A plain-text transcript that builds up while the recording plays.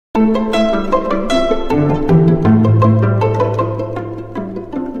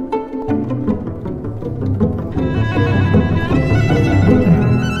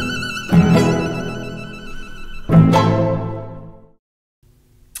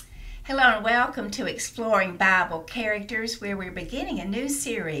Hello and welcome to Exploring Bible Characters, where we're beginning a new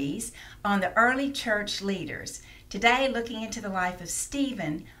series on the early church leaders. Today, looking into the life of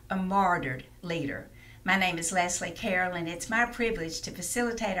Stephen, a martyred leader. My name is Leslie Carroll, and it's my privilege to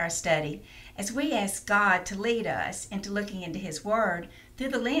facilitate our study as we ask God to lead us into looking into His Word through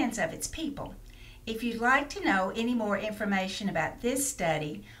the lens of its people. If you'd like to know any more information about this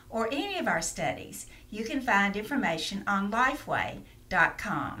study or any of our studies, you can find information on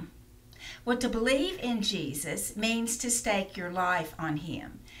lifeway.com. Well, to believe in Jesus means to stake your life on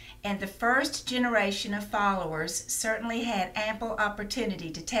Him, and the first generation of followers certainly had ample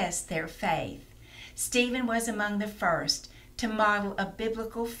opportunity to test their faith. Stephen was among the first to model a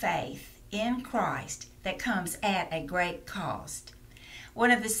biblical faith in Christ that comes at a great cost.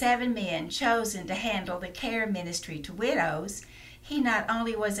 One of the 7 men chosen to handle the care ministry to widows, he not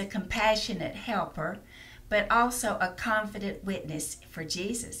only was a compassionate helper, but also a confident witness for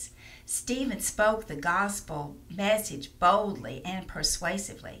Jesus. Stephen spoke the gospel message boldly and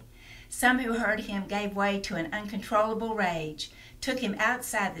persuasively. Some who heard him gave way to an uncontrollable rage, took him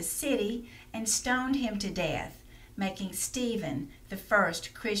outside the city, and stoned him to death, making Stephen the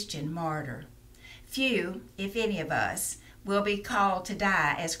first Christian martyr. Few, if any of us, will be called to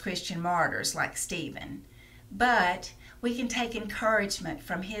die as Christian martyrs like Stephen, but we can take encouragement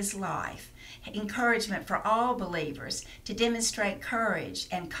from his life, encouragement for all believers to demonstrate courage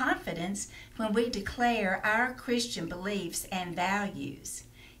and confidence when we declare our Christian beliefs and values,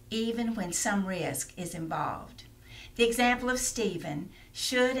 even when some risk is involved. The example of Stephen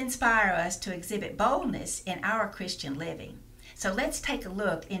should inspire us to exhibit boldness in our Christian living. So let's take a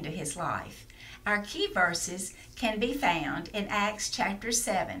look into his life. Our key verses can be found in Acts chapter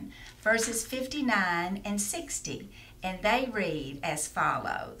 7, verses 59 and 60, and they read as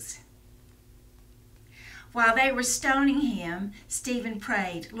follows. While they were stoning him, Stephen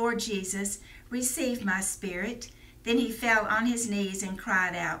prayed, "Lord Jesus, receive my spirit." Then he fell on his knees and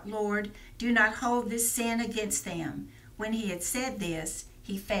cried out, "Lord, do not hold this sin against them." When he had said this,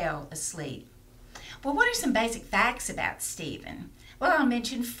 he fell asleep. Well, what are some basic facts about Stephen? Well, I'll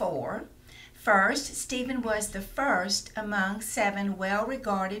mention 4. First, Stephen was the first among 7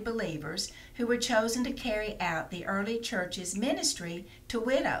 well-regarded believers who were chosen to carry out the early church's ministry to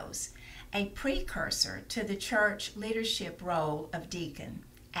widows, a precursor to the church leadership role of deacon,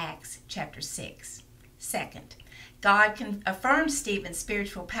 Acts chapter 6. Second, God affirmed Stephen's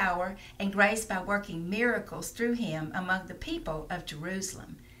spiritual power and grace by working miracles through him among the people of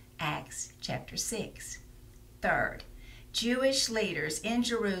Jerusalem, Acts chapter 6. Third, Jewish leaders in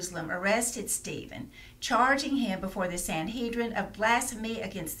Jerusalem arrested Stephen, charging him before the Sanhedrin of blasphemy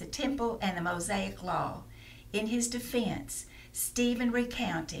against the temple and the Mosaic law. In his defense, Stephen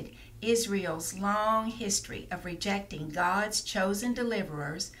recounted Israel's long history of rejecting God's chosen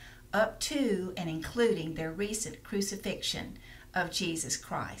deliverers up to and including their recent crucifixion of Jesus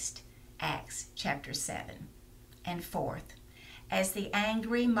Christ, Acts chapter 7. And fourth, as the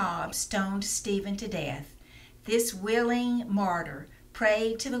angry mob stoned Stephen to death, this willing martyr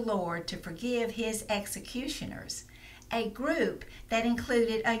prayed to the Lord to forgive his executioners, a group that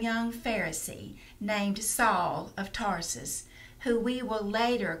included a young Pharisee named Saul of Tarsus, who we will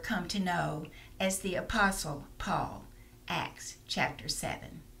later come to know as the Apostle Paul, Acts chapter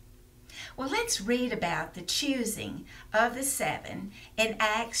 7. Well, let's read about the choosing of the 7 in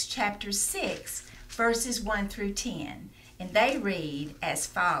Acts chapter 6, verses 1 through 10, and they read as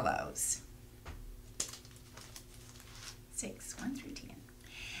follows. 6, 1 through 10.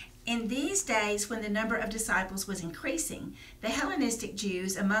 In these days, when the number of disciples was increasing, the Hellenistic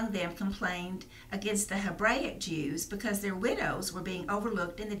Jews among them complained against the Hebraic Jews because their widows were being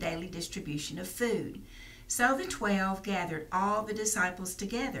overlooked in the daily distribution of food. So the 12 gathered all the disciples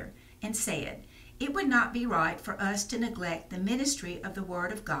together and said, "It would not be right for us to neglect the ministry of the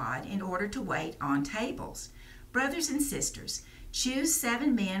Word of God in order to wait on tables. Brothers and sisters, choose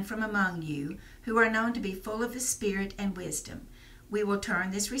 7 men from among you who are known to be full of the Spirit and wisdom. We will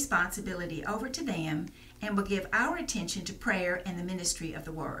turn this responsibility over to them and will give our attention to prayer and the ministry of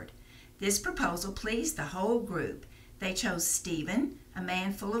the Word." This proposal pleased the whole group. They chose Stephen, a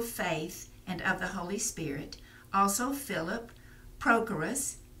man full of faith and of the Holy Spirit, also Philip,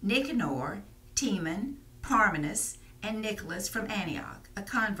 Prochorus, Nicanor, Timon, Parmenas, and Nicholas from Antioch, a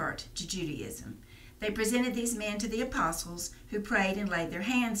convert to Judaism. They presented these men to the apostles, who prayed and laid their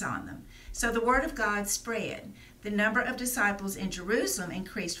hands on them. So the word of God spread. The number of disciples in Jerusalem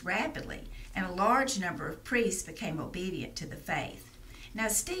increased rapidly, and a large number of priests became obedient to the faith. Now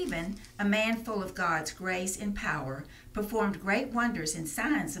Stephen, a man full of God's grace and power, performed great wonders and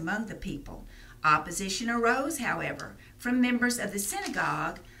signs among the people. Opposition arose, however, from members of the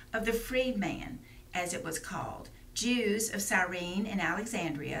synagogue of the freedman, as it was called, Jews of Cyrene and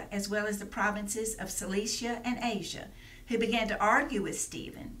Alexandria, as well as the provinces of Cilicia and Asia, who began to argue with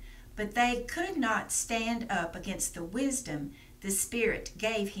Stephen, but they could not stand up against the wisdom the Spirit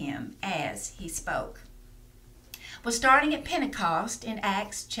gave him as he spoke. Well, starting at Pentecost in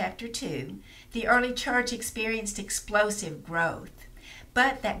Acts chapter 2, the early church experienced explosive growth.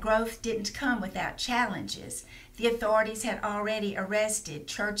 But that growth didn't come without challenges. The authorities had already arrested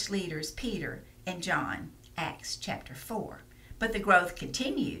church leaders Peter and John, Acts chapter 4. But the growth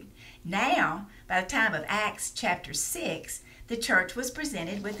continued. Now, by the time of Acts chapter 6, the church was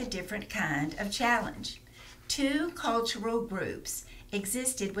presented with a different kind of challenge. Two cultural groups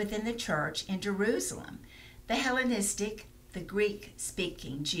existed within the church in Jerusalem. The Hellenistic, the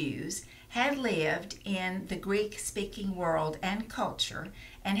Greek-speaking Jews, had lived in the Greek-speaking world and culture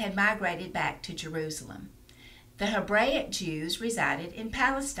and had migrated back to Jerusalem. The Hebraic Jews resided in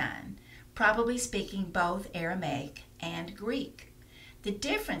Palestine, probably speaking both Aramaic and Greek. The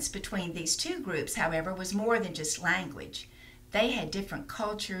difference between these two groups, however, was more than just language. They had different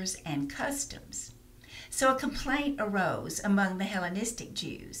cultures and customs. So a complaint arose among the Hellenistic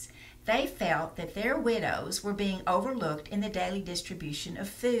Jews. They felt that their widows were being overlooked in the daily distribution of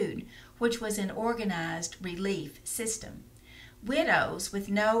food, which was an organized relief system. Widows with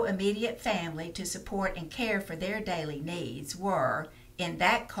no immediate family to support and care for their daily needs were, in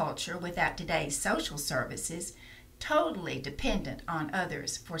that culture without today's social services, totally dependent on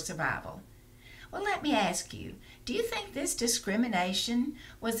others for survival. Well, let me ask you, do you think this discrimination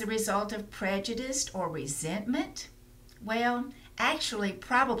was the result of prejudice or resentment? Well, actually,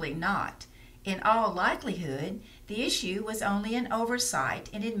 probably not. In all likelihood, the issue was only an oversight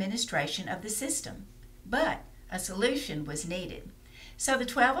in administration of the system. But a solution was needed. So the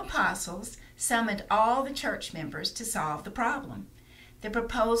 12 apostles summoned all the church members to solve the problem. The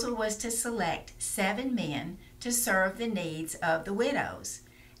proposal was to select 7 men to serve the needs of the widows.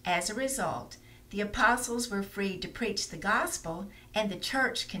 As a result, the apostles were free to preach the gospel, and the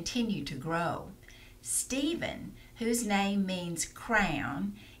church continued to grow. Stephen, whose name means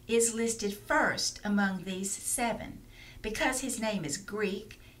crown, is listed first among these 7. Because his name is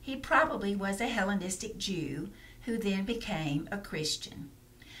Greek, he probably was a Hellenistic Jew who then became a Christian.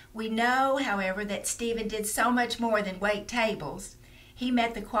 We know, however, that Stephen did so much more than wait tables. He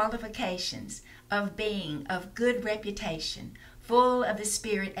met the qualifications of being of good reputation, full of the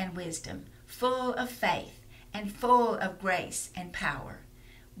Spirit and wisdom, full of faith, and full of grace and power.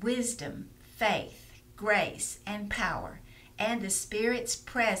 Wisdom, faith, grace, and power, and the Spirit's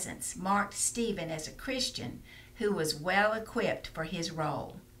presence marked Stephen as a Christian who was well equipped for his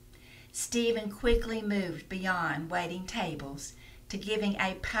role. Stephen quickly moved beyond waiting tables to giving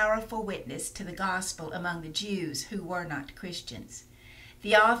a powerful witness to the gospel among the Jews who were not Christians.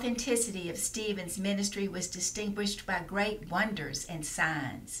 The authenticity of Stephen's ministry was distinguished by great wonders and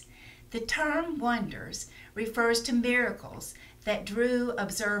signs. The term wonders refers to miracles that drew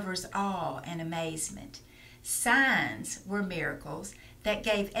observers' awe and amazement. Signs were miracles that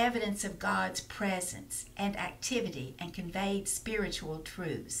gave evidence of God's presence and activity and conveyed spiritual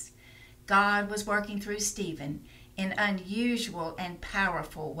truths. God was working through Stephen in unusual and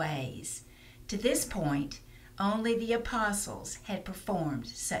powerful ways. To this point, only the apostles had performed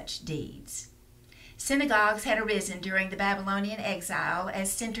such deeds. Synagogues had arisen during the Babylonian exile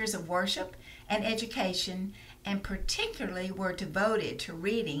as centers of worship and education, and particularly were devoted to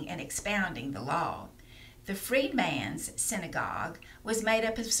reading and expounding the law. The freedman's synagogue was made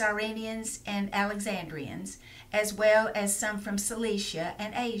up of Cyrenians and Alexandrians, as well as some from Cilicia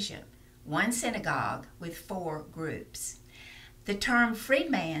and Asia, one synagogue with 4 groups. The term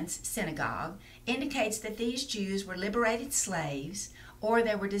freedman's synagogue indicates that these Jews were liberated slaves, or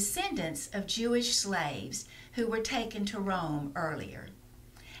they were descendants of Jewish slaves who were taken to Rome earlier.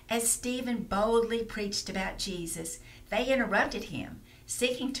 As Stephen boldly preached about Jesus, they interrupted him,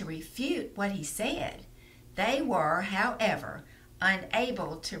 seeking to refute what he said. They were, however,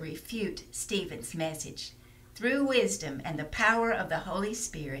 unable to refute Stephen's message. Through wisdom and the power of the Holy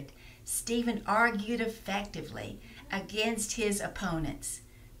Spirit, Stephen argued effectively against his opponents.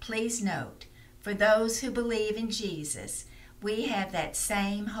 Please note, for those who believe in Jesus, we have that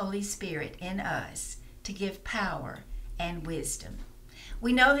same Holy Spirit in us to give power and wisdom.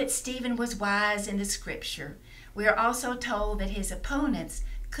 We know that Stephen was wise in the Scripture. We are also told that his opponents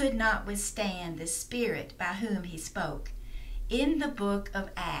could not withstand the Spirit by whom he spoke. In the book of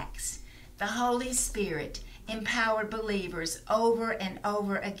Acts, the Holy Spirit empowered believers over and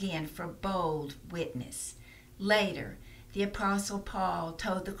over again for bold witness. Later, the Apostle Paul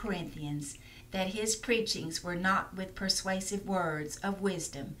told the Corinthians, that his preachings were not with persuasive words of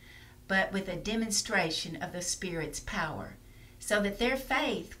wisdom, but with a demonstration of the Spirit's power, so that their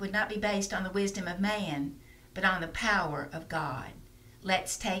faith would not be based on the wisdom of man, but on the power of God.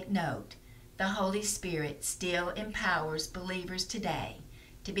 Let's take note. The Holy Spirit still empowers believers today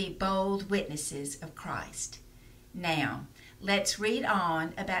to be bold witnesses of Christ. Now, let's read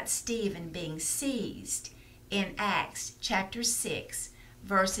on about Stephen being seized in Acts chapter 6,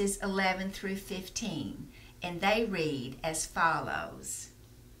 verses 11 through 15, and they read as follows.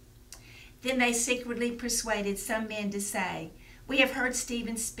 Then they secretly persuaded some men to say, "We have heard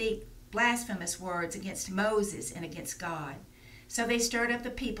Stephen speak blasphemous words against Moses and against God." So they stirred up the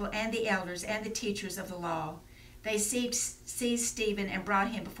people and the elders and the teachers of the law. They seized Stephen and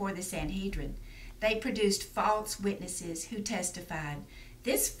brought him before the Sanhedrin. They produced false witnesses who testified,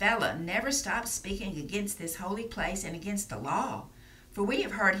 "This fellow never stopped speaking against this holy place and against the law. For we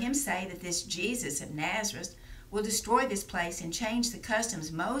have heard him say that this Jesus of Nazareth will destroy this place and change the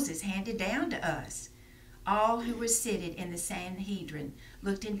customs Moses handed down to us." All who were seated in the Sanhedrin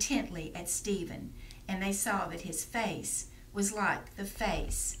looked intently at Stephen, and they saw that his face was like the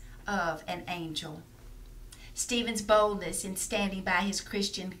face of an angel. Stephen's boldness in standing by his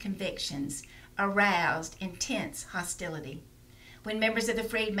Christian convictions aroused intense hostility. When members of the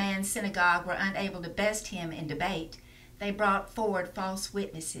freedman's synagogue were unable to best him in debate, they brought forward false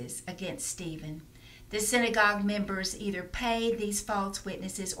witnesses against Stephen. The synagogue members either paid these false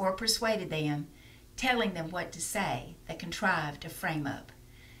witnesses or persuaded them, telling them what to say. They contrived a frame-up.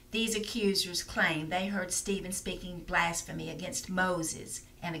 These accusers claimed they heard Stephen speaking blasphemy against Moses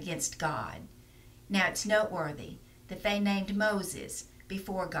and against God. Now it's noteworthy that they named Moses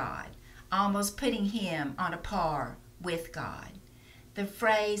before God, almost putting him on a par with God. The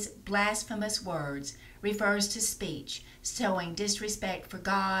phrase blasphemous words refers to speech showing disrespect for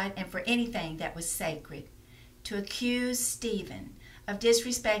God and for anything that was sacred. To accuse Stephen of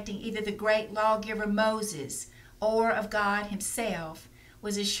disrespecting either the great lawgiver Moses or of God himself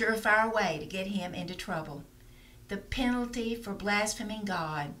was a surefire way to get him into trouble. The penalty for blaspheming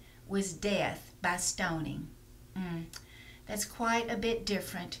God was death by stoning. That's quite a bit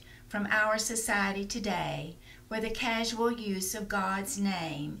different from our society today, where the casual use of God's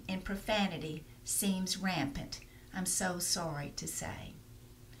name in profanity seems rampant, I'm so sorry to say.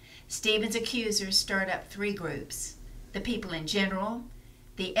 Stephen's accusers stirred up three groups: the people in general,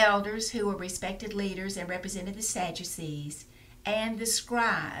 the elders who were respected leaders and represented the Sadducees, and the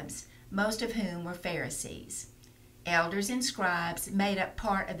scribes, most of whom were Pharisees. Elders and scribes made up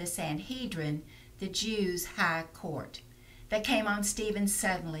part of the Sanhedrin, the Jews' high court. They came on Stephen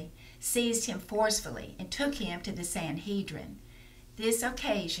suddenly, seized him forcefully, and took him to the Sanhedrin. This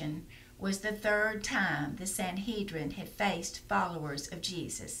occasion was the third time the Sanhedrin had faced followers of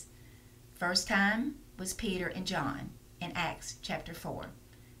Jesus. First time was Peter and John in Acts chapter 4.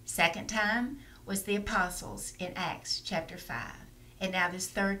 Second time was the apostles in Acts chapter 5. And now this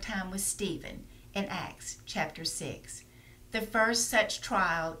third time was Stephen in Acts chapter 6. The first such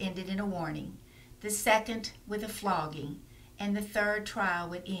trial ended in a warning, the second with a flogging, and the third trial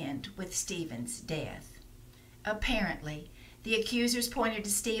would end with Stephen's death. Apparently, the accusers pointed to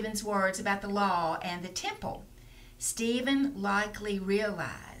Stephen's words about the law and the temple. Stephen likely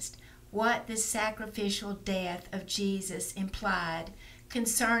realized what the sacrificial death of Jesus implied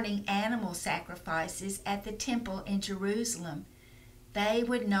concerning animal sacrifices at the temple in Jerusalem. They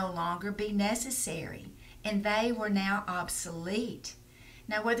would no longer be necessary, and they were now obsolete.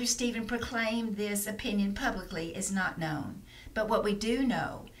 Now, whether Stephen proclaimed this opinion publicly is not known, but what we do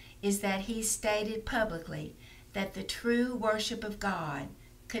know is that he stated publicly that the true worship of God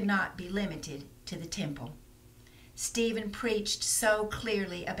could not be limited to the temple. Stephen preached so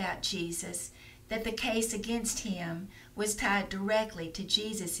clearly about Jesus that the case against him was tied directly to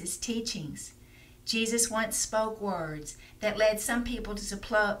Jesus' teachings. Jesus once spoke words that led some people to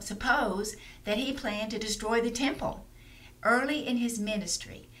suppose that he planned to destroy the temple. Early in his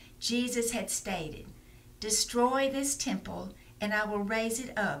ministry, Jesus had stated, "Destroy this temple, and I will raise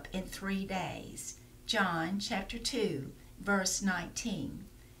it up in 3 days." John chapter 2, verse 19.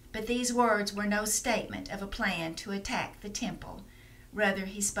 But these words were no statement of a plan to attack the temple. Rather,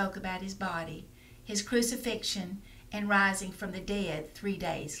 he spoke about his body, his crucifixion, and rising from the dead 3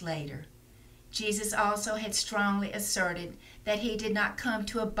 days later. Jesus also had strongly asserted that he did not come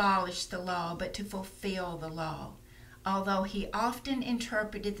to abolish the law, but to fulfill the law, although he often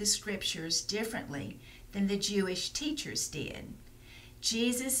interpreted the scriptures differently than the Jewish teachers did.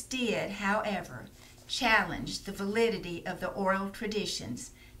 Jesus did, however, challenge the validity of the oral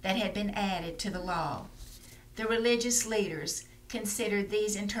traditions that had been added to the law. The religious leaders considered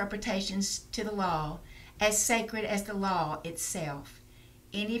these interpretations to the law as sacred as the law itself.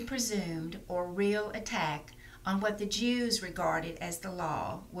 Any presumed or real attack on what the Jews regarded as the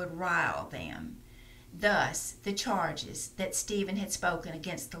law would rile them. Thus, the charges that Stephen had spoken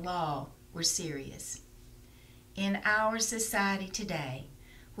against the law were serious. In our society today,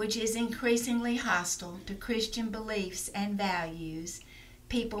 which is increasingly hostile to Christian beliefs and values,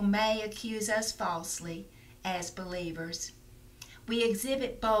 people may accuse us falsely as believers. We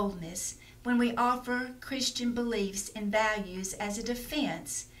exhibit boldness when we offer Christian beliefs and values as a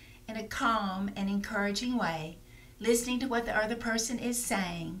defense in a calm and encouraging way, listening to what the other person is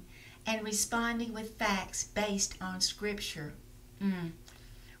saying and responding with facts based on Scripture.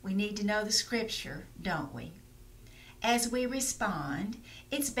 We need to know the Scripture, don't we? As we respond,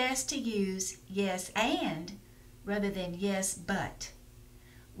 it's best to use yes and rather than yes but.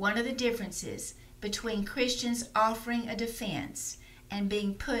 One of the differences between Christians offering a defense and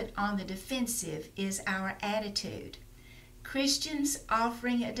being put on the defensive is our attitude. Christians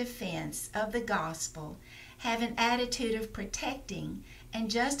offering a defense of the gospel have an attitude of protecting and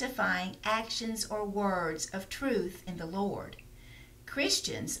justifying actions or words of truth in the Lord.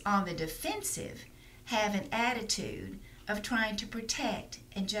 Christians on the defensive have an attitude of trying to protect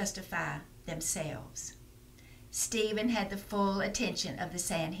and justify themselves. Stephen had the full attention of the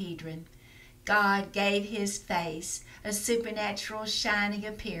Sanhedrin. God gave his face a supernatural shining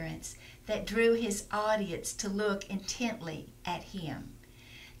appearance that drew his audience to look intently at him.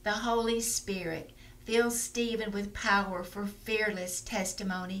 The Holy Spirit filled Stephen with power for fearless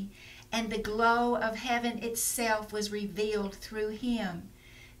testimony, and the glow of heaven itself was revealed through him.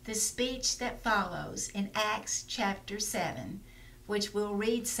 The speech that follows in Acts chapter 7, which we'll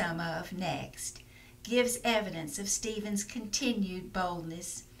read some of next, gives evidence of Stephen's continued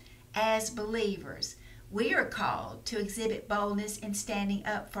boldness. As believers, we are called to exhibit boldness in standing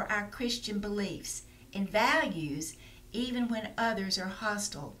up for our Christian beliefs and values even when others are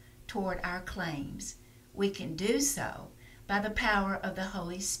hostile toward our claims. We can do so by the power of the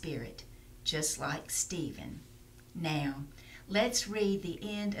Holy Spirit, just like Stephen. Now, let's read the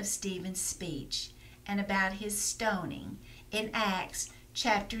end of Stephen's speech and about his stoning in Acts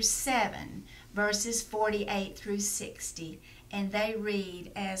chapter 7, verses 48 through 60, and they read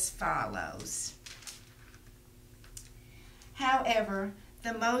as follows. However,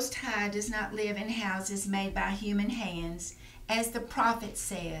 the Most High does not live in houses made by human hands. As the prophet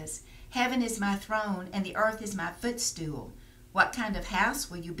says, "Heaven is my throne, and the earth is my footstool. What kind of house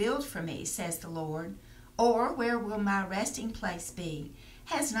will you build for me, says the Lord? Or where will my resting place be?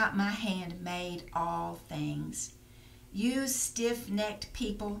 Has not my hand made all things? You stiff-necked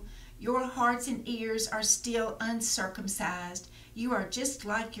people, your hearts and ears are still uncircumcised. You are just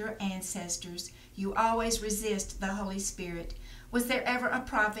like your ancestors. You always resist the Holy Spirit. Was there ever a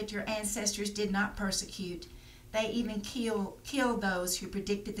prophet your ancestors did not persecute? They even killed those who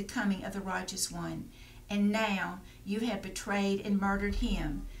predicted the coming of the righteous one. And now you have betrayed and murdered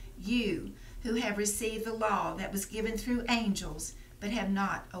him, you who have received the law that was given through angels, but have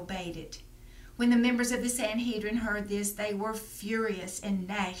not obeyed it." When the members of the Sanhedrin heard this, they were furious and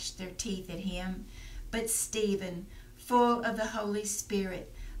gnashed their teeth at him. But Stephen, full of the Holy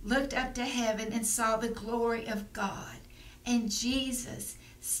Spirit, looked up to heaven and saw the glory of God, and Jesus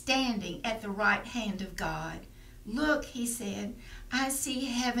standing at the right hand of God. "Look," he said, "I see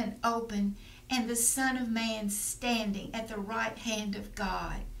heaven open, and the Son of Man standing at the right hand of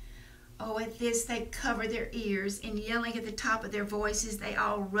God." Oh, at this they covered their ears, and yelling at the top of their voices, they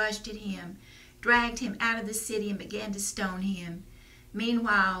all rushed at him, dragged him out of the city, and began to stone him.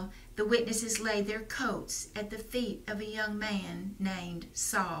 Meanwhile, the witnesses laid their coats at the feet of a young man named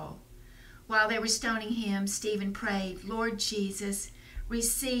Saul. While they were stoning him, Stephen prayed, "Lord Jesus,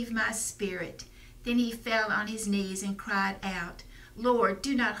 receive my spirit." Then he fell on his knees and cried out, "Lord,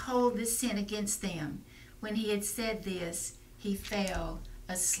 do not hold this sin against them." When he had said this, he fell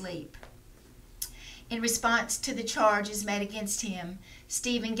asleep. In response to the charges made against him,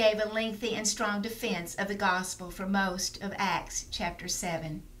 Stephen gave a lengthy and strong defense of the gospel for most of Acts chapter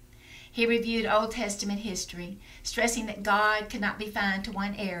 7. He reviewed Old Testament history, stressing that God could not be found to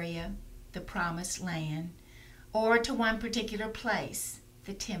one area, the promised land, or to one particular place,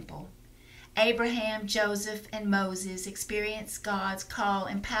 the temple. Abraham, Joseph, and Moses experienced God's call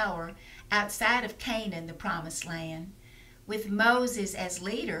and power outside of Canaan, the promised land. With Moses as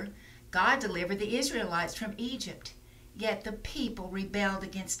leader, God delivered the Israelites from Egypt. Yet the people rebelled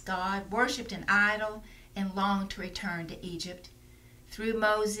against God, worshipped an idol, and longed to return to Egypt. Through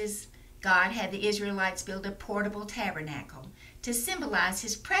Moses, God had the Israelites build a portable tabernacle to symbolize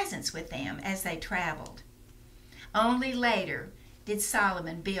his presence with them as they traveled. Only later did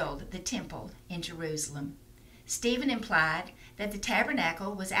Solomon build the temple in Jerusalem. Stephen implied that the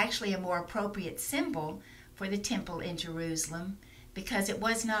tabernacle was actually a more appropriate symbol for the temple in Jerusalem because it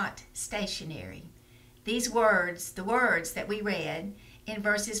was not stationary. These words, the words that we read in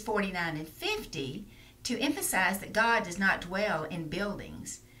verses 49 and 50, to emphasize that God does not dwell in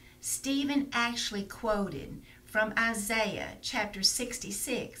buildings, Stephen actually quoted from Isaiah chapter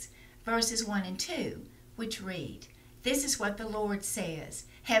 66, verses 1 and 2, which read, "This is what the Lord says,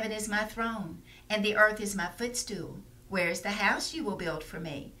 Heaven is my throne, and the earth is my footstool. Where is the house you will build for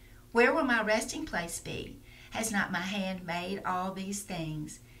me? Where will my resting place be? Has not my hand made all these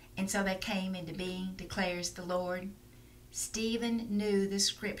things? And so they came into being, declares the Lord." Stephen knew the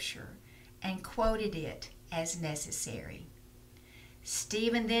scripture and quoted it as necessary.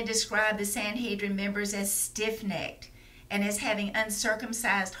 Stephen then described the Sanhedrin members as stiff-necked and as having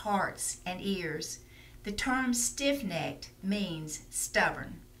uncircumcised hearts and ears. The term stiff-necked means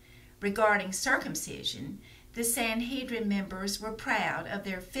stubborn. Regarding circumcision, the Sanhedrin members were proud of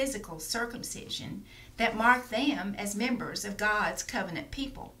their physical circumcision that marked them as members of God's covenant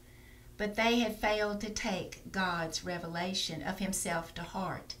people. But they had failed to take God's revelation of himself to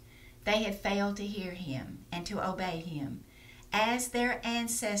heart. They had failed to hear him and to obey him. As their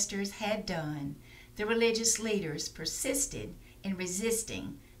ancestors had done, the religious leaders persisted in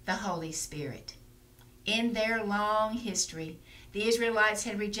resisting the Holy Spirit. In their long history, the Israelites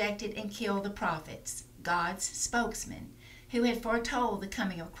had rejected and killed the prophets, God's spokesmen, who had foretold the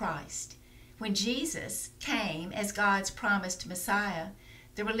coming of Christ. When Jesus came as God's promised Messiah,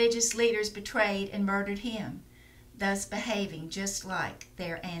 the religious leaders betrayed and murdered him, thus behaving just like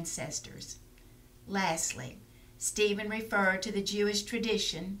their ancestors. Lastly, Stephen referred to the Jewish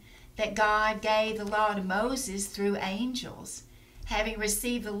tradition that God gave the law to Moses through angels. Having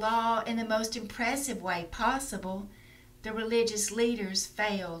received the law in the most impressive way possible, the religious leaders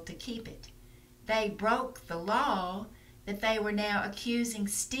failed to keep it. They broke the law that they were now accusing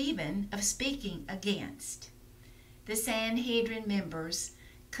Stephen of speaking against. The Sanhedrin members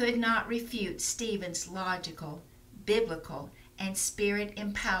could not refute Stephen's logical, biblical, and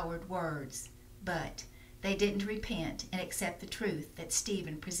spirit-empowered words, but they didn't repent and accept the truth that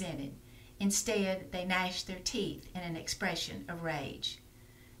Stephen presented. Instead, they gnashed their teeth in an expression of rage.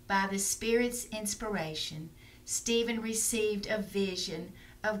 By the Spirit's inspiration, Stephen received a vision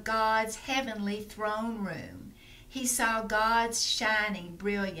of God's heavenly throne room. He saw God's shining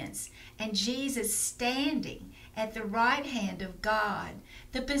brilliance and Jesus standing at the right hand of God,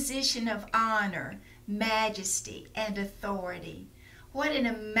 the position of honor, majesty, and authority. What an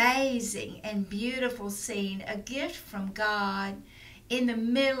amazing and beautiful scene, a gift from God in the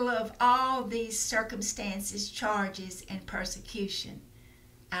middle of all these circumstances, charges, and persecution.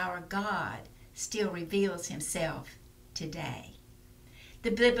 Our God still reveals himself today.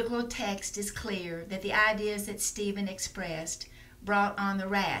 The biblical text is clear that the ideas that Stephen expressed brought on the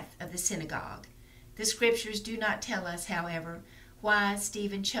wrath of the synagogue. The scriptures do not tell us, however, why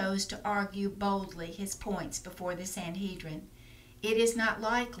Stephen chose to argue boldly his points before the Sanhedrin. It is not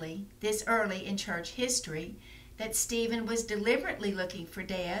likely, this early in church history, that Stephen was deliberately looking for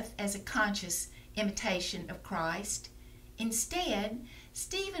death as a conscious imitation of Christ. Instead,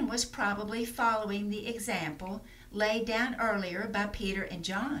 Stephen was probably following the example laid down earlier by Peter and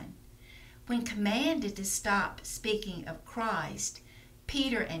John. When commanded to stop speaking of Christ,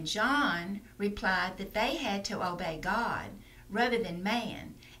 Peter and John replied that they had to obey God rather than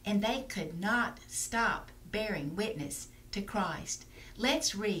man, and they could not stop bearing witness to Christ.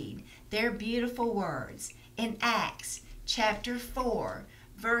 Let's read their beautiful words in Acts chapter 4,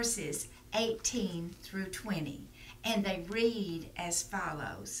 verses 18 through 20, and they read as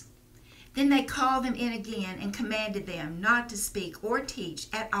follows. Then they called them in again and commanded them not to speak or teach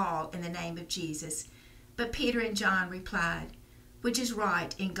at all in the name of Jesus. But Peter and John replied, "Which is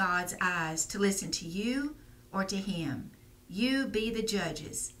right in God's eyes, to listen to you or to him? You be the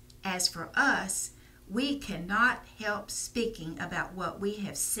judges. As for us, we cannot help speaking about what we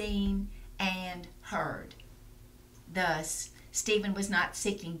have seen and heard." Thus, Stephen was not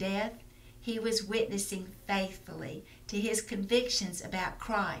seeking death. He was witnessing faithfully to his convictions about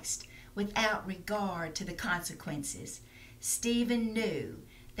Christ without regard to the consequences. Stephen knew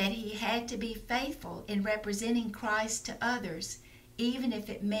that he had to be faithful in representing Christ to others, even if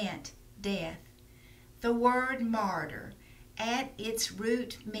it meant death. The word martyr, at its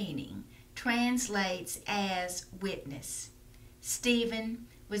root meaning, translates as witness. Stephen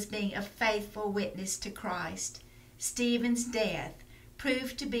was being a faithful witness to Christ. Stephen's death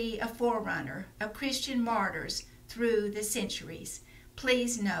proved to be a forerunner of Christian martyrs through the centuries.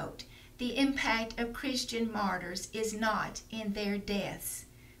 Please note The impact of Christian martyrs is not in their deaths,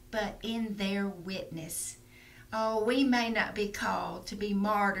 but in their witness. Oh, we may not be called to be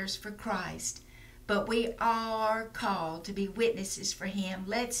martyrs for Christ, but we are called to be witnesses for Him.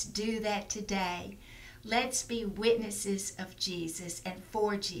 Let's do that today. Let's be witnesses of Jesus and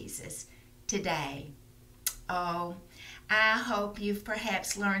for Jesus today. Oh, I hope you've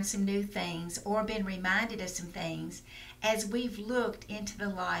perhaps learned some new things or been reminded of some things as we've looked into the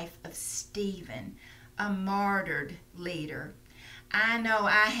life of Stephen, a martyred leader. I know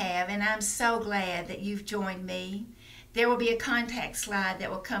I have, and I'm so glad that you've joined me. There will be a contact slide that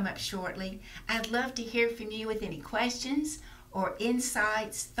will come up shortly. I'd love to hear from you with any questions or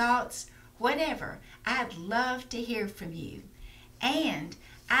insights, thoughts, whatever. I'd love to hear from you. And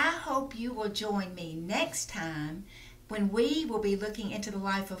I hope you will join me next time when we will be looking into the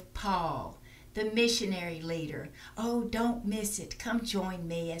life of Paul, the missionary leader. Oh, don't miss it. Come join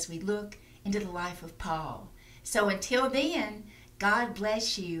me as we look into the life of Paul. So until then, God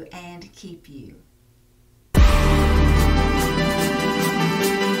bless you and keep you.